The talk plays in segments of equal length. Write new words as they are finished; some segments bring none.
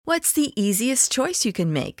What's the easiest choice you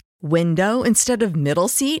can make? Window instead of middle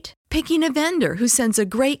seat? Picking a vendor who sends a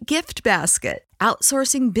great gift basket?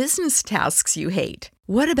 Outsourcing business tasks you hate?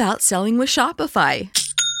 What about selling with Shopify?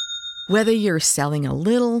 Whether you're selling a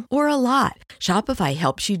little or a lot, Shopify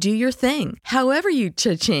helps you do your thing, however you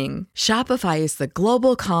cha-ching. Shopify is the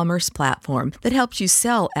global commerce platform that helps you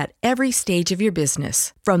sell at every stage of your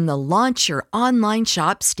business. From the launch your online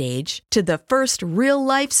shop stage to the first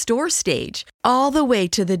real-life store stage, all the way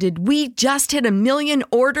to the did we just hit a million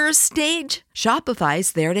orders stage.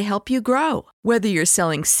 Shopify's there to help you grow. Whether you're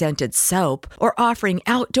selling scented soap or offering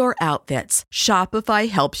outdoor outfits, Shopify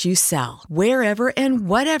helps you sell. Wherever and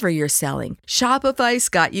whatever you're selling, Shopify's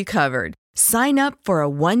got you covered. Sign up for a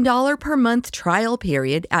 $1 per month trial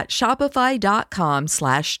period at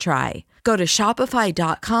shopify.com/try. Go to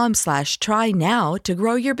shopify.com/try now to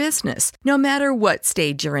grow your business, no matter what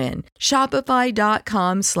stage you're in.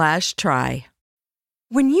 Shopify.com/try.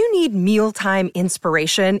 When you need mealtime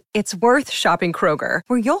inspiration, it's worth shopping Kroger,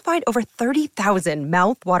 where you'll find over 30,000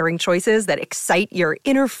 mouth-watering choices that excite your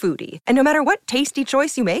inner foodie. And no matter what tasty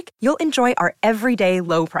choice you make, you'll enjoy our everyday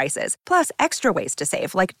low prices, plus extra ways to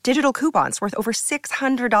save, like digital coupons worth over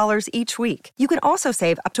 $600 each week. You can also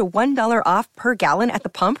save up to $1 off per gallon at the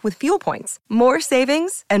pump with fuel points. More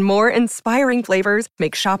savings and more inspiring flavors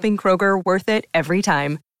make shopping Kroger worth it every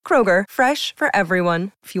time. Kroger, fresh for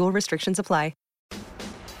everyone. Fuel restrictions apply.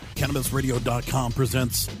 CannabisRadio.com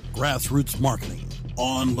presents Grassroots Marketing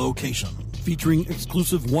on Location, featuring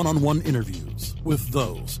exclusive one-on-one interviews with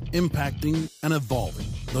those impacting and evolving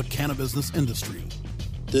the cannabis business industry.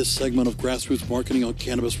 This segment of Grassroots Marketing on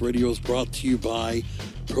Cannabis Radio is brought to you by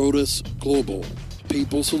Protis Global,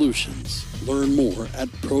 People Solutions. Learn more at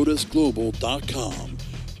ProtisGlobal.com,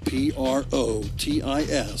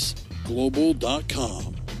 PROTIS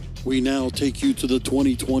Global.com. We now take you to the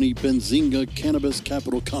 2020 Benzinga Cannabis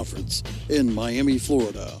Capital Conference in Miami,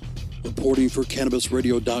 Florida. Reporting for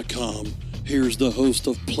CannabisRadio.com, here's the host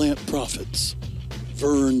of Plant Profits,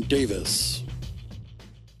 Vern Davis.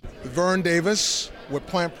 Vern Davis with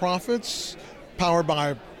Plant Profits, powered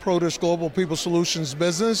by Protis Global People Solutions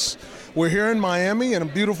Business. We're here in Miami in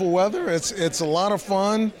beautiful weather. It's a lot of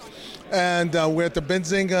fun. And we're at the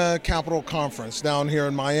Benzinga Capital Conference down here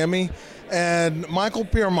in Miami. And Michael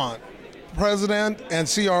Piermont, president and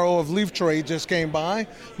CRO of Leaf Trade, just came by.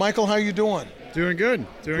 Michael, how you doing? Doing good.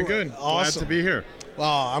 Awesome. Glad to be here.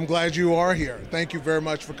 Well, I'm glad you are here. Thank you very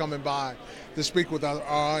much for coming by to speak with our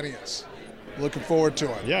audience. Looking forward to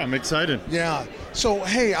it. Yeah, I'm excited. Yeah. So,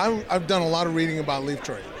 hey, I've done a lot of reading about Leaf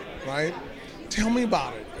Trade, right? Tell me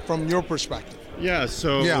about it from your perspective. Yeah,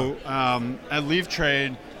 so at Leaf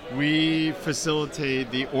Trade, we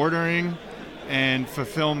facilitate the ordering and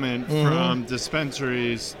fulfillment from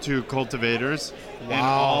dispensaries to cultivators, and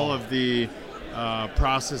all of the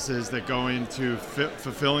processes that go into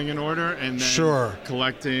fulfilling an order and then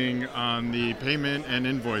collecting on the payment and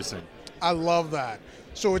invoicing. I love that.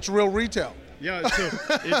 So it's real retail. Yeah, so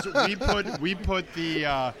we put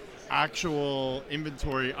the actual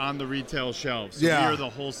inventory on the retail shelves. So we are the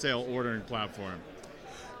wholesale ordering platform.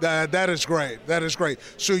 That is great. That is great.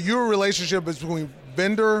 So your relationship is between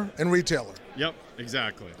vendor and retailer. Yep,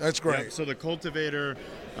 exactly. That's great. Yep. So the cultivator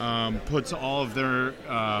puts all of their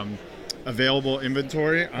available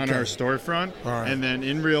inventory on our storefront, and then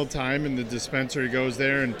in real time, and the dispensary goes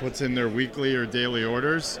there and puts in their weekly or daily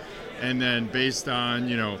orders, and then based on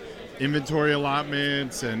inventory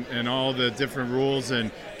allotments and all the different rules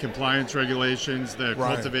and compliance regulations, the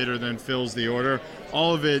cultivator then fills the order.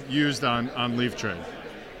 All of it used on Leaf Trade.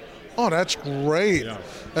 Oh, that's great. Yeah.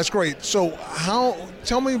 That's great. So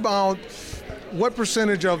tell me about what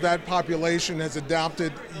percentage of that population has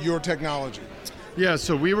adopted your technology? Yeah,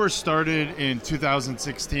 so we were started in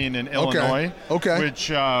 2016 in Illinois,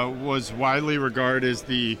 which was widely regarded as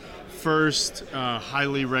the first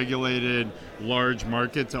highly regulated large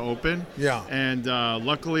market to open. Yeah. And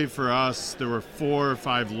luckily for us, there were 4 or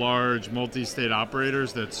 5 large multi-state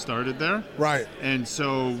operators that started there. Right. And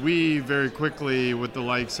so we very quickly, with the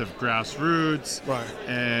likes of Grassroots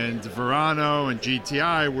and Verano and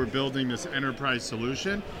GTI, we're building this enterprise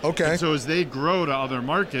solution. Okay. And so as they grow to other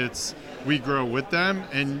markets, we grow with them.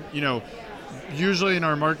 And, usually in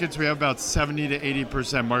our markets, we have about 70 to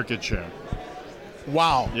 80% market share.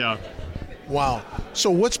 Wow. Yeah. Wow.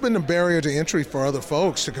 So what's been the barrier to entry for other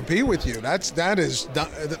folks to compete with you?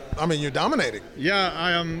 You're dominating.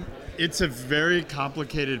 Yeah, it's a very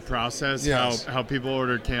complicated process how people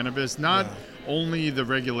order cannabis. Not only the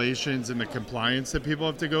regulations and the compliance that people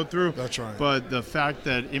have to go through. That's right. But the fact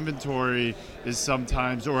that inventory is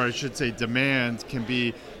sometimes, or I should say demand, can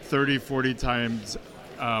be 30, 40 times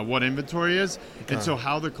what inventory is. Okay. And so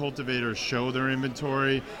how the cultivators show their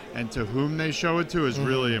inventory and to whom they show it to is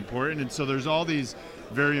really important. And so there's all these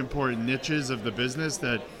very important niches of the business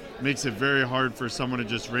that makes it very hard for someone to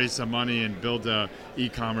just raise some money and build a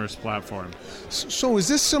e-commerce platform. So is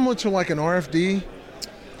this similar to like an RFD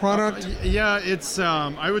product? Yeah, it's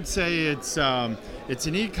I would say it's an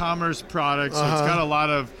e-commerce product, so it's got a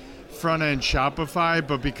lot of front-end Shopify,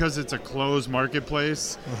 but because it's a closed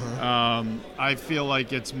marketplace, I feel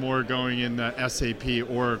like it's more going in the SAP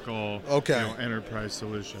Oracle enterprise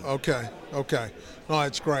solution. Okay. No,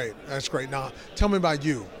 that's great. Now, tell me about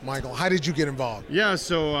you, Michael. How did you get involved? Yeah,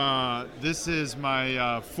 so this is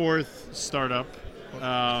my fourth startup.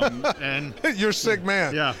 And you're a sick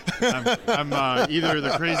man. Yeah, I'm either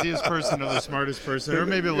the craziest person or the smartest person, or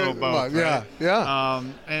maybe a little both. Yeah, right?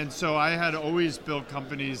 And so I had always built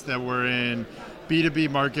companies that were in B2B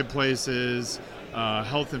marketplaces,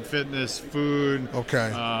 health and fitness, food. Okay.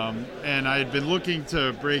 And I had been looking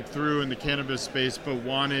to break through in the cannabis space, but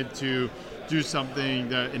wanted to do something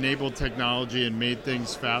that enabled technology and made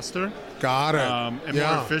things faster. Got it. And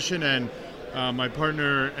more efficient. And my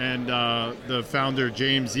partner and the founder,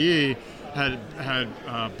 James Yee, had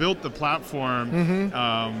built the platform,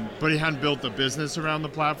 but he hadn't built a business around the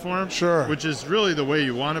platform. Sure. Which is really the way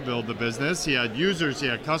you want to build the business. He had users, he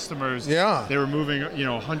had customers. Yeah. They were moving,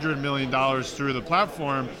 $100 million through the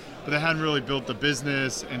platform, but they hadn't really built the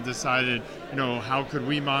business and decided, how could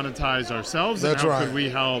we monetize ourselves? That's and how could we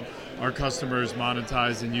help our customers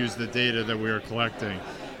monetize and use the data that we are collecting?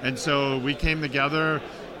 And so we came together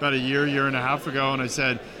about a year and a half ago, and I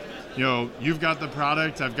said, you've got the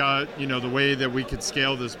product, I've got, the way that we could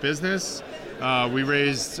scale this business. We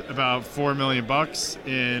raised about $4 million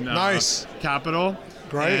in nice capital.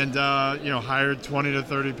 Great. And, hired 20 to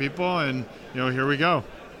 30 people, and, here we go.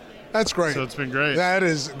 That's great. So it's been great. That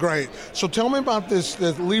is great. So tell me about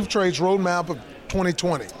the Leaf Trade's roadmap of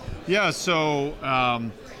 2020. Yeah, so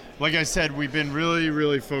like I said, we've been really,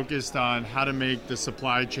 really focused on how to make the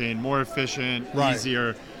supply chain more efficient,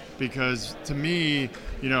 easier, because to me,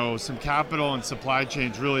 some capital and supply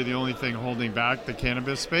chain is really the only thing holding back the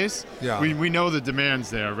cannabis space. Yeah. We know the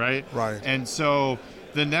demand's there, right? Right. And so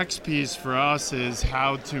the next piece for us is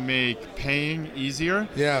how to make paying easier.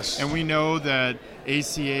 Yes. And we know that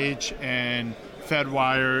ACH and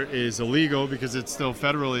FedWire is illegal because it's still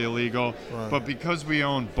federally illegal, but because we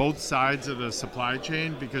own both sides of the supply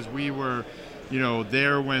chain, because we were,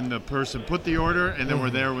 there when the person put the order and then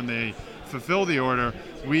we're there when they fulfill the order,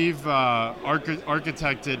 we've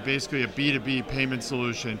architected basically a B2B payment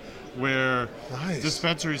solution where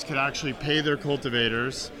dispensaries could actually pay their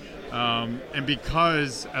cultivators. And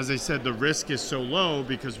because, as I said, the risk is so low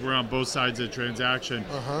because we're on both sides of the transaction,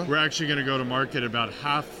 we're actually going to go to market about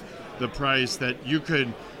half the price that you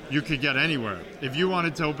could get anywhere. If you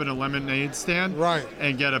wanted to open a lemonade stand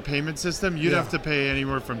and get a payment system, you'd have to pay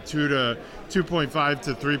anywhere from 2.5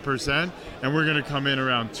 to 3%, and we're going to come in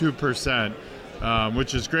around 2%,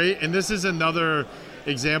 which is great. And this is another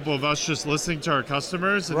example of us just listening to our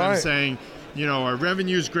customers and them saying, our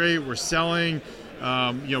revenue is great, we're selling.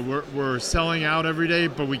 We're selling out every day,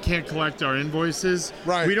 but we can't collect our invoices.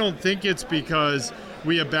 Right. We don't think it's because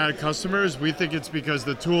we have bad customers. We think it's because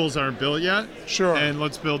the tools aren't built yet. Sure. And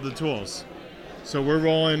let's build the tools. So we're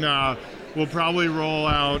rolling. We'll probably roll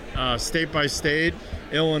out state by state,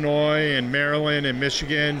 Illinois and Maryland and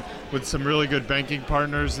Michigan, with some really good banking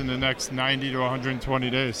partners in the next 90 to 120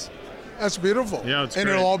 days. That's beautiful. Yeah, it's and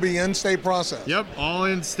great. It'll all be in-state process. Yep, all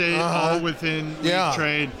in-state, all within Leaf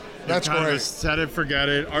Trade. That's kind great. Of set it, forget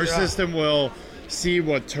it. Our system will see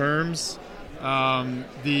what terms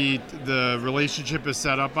the relationship is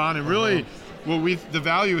set up on, and really, the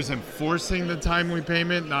value is enforcing the timely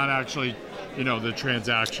payment, not actually, the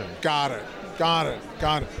transaction. Got it.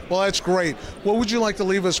 Well, that's great. What would you like to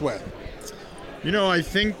leave us with? I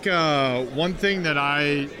think one thing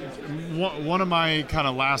that one of my kind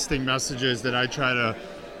of lasting messages that I try to,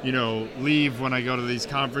 leave when I go to these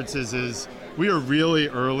conferences is we are really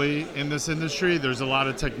early in this industry. There's a lot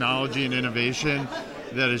of technology and innovation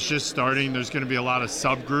that is just starting. There's going to be a lot of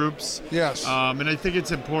subgroups. Yes. And I think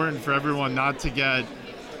it's important for everyone not to get,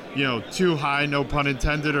 too high, no pun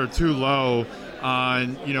intended, or too low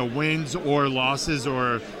on, wins or losses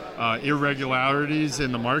or irregularities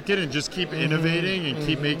in the market, and just keep innovating and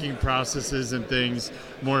keep making processes and things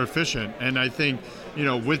more efficient. And I think,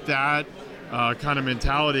 with that kind of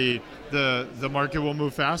mentality, the market will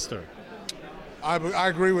move faster. I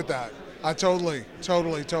agree with that. I totally.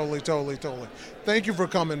 Thank you for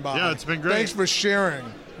coming by. Yeah, it's been great. Thanks for sharing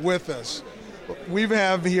with us. We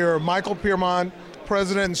have here Michael Piermont,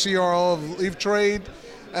 President and CRO of Leaf Trade,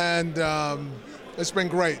 and It's been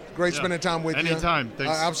great. Great spending time with you. Anytime.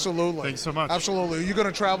 Thanks. Absolutely. Thanks so much. Absolutely. Are you going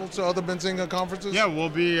to travel to other Benzinga conferences? Yeah, we'll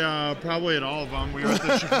be probably at all of them. We were at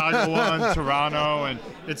the Chicago one, Toronto, and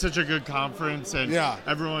it's such a good conference. And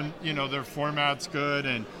everyone, their format's good.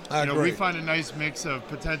 And, we find a nice mix of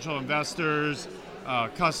potential investors,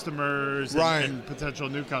 customers, and potential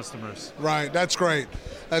new customers. Right. That's great.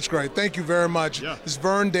 That's great. Thank you very much. Yeah. This is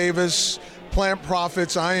Vern Davis, Plant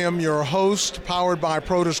Profits. I am your host, powered by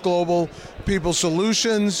Protus Global People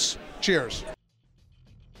Solutions. Cheers.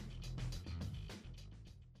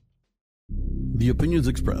 The opinions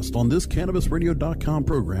expressed on this CannabisRadio.com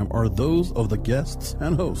program are those of the guests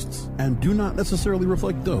and hosts and do not necessarily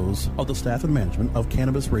reflect those of the staff and management of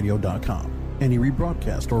CannabisRadio.com. Any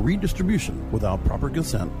rebroadcast or redistribution without proper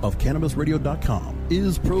consent of CannabisRadio.com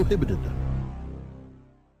is prohibited.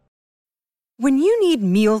 When you need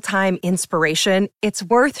mealtime inspiration, it's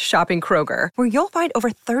worth shopping Kroger, where you'll find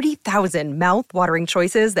over 30,000 mouth-watering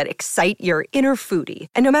choices that excite your inner foodie.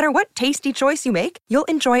 And no matter what tasty choice you make, you'll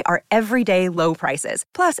enjoy our everyday low prices,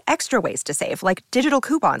 plus extra ways to save, like digital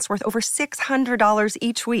coupons worth over $600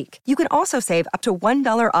 each week. You can also save up to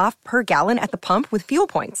 $1 off per gallon at the pump with fuel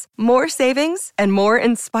points. More savings and more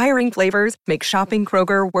inspiring flavors make shopping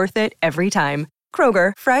Kroger worth it every time.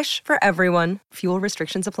 Kroger, fresh for everyone. Fuel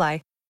restrictions apply.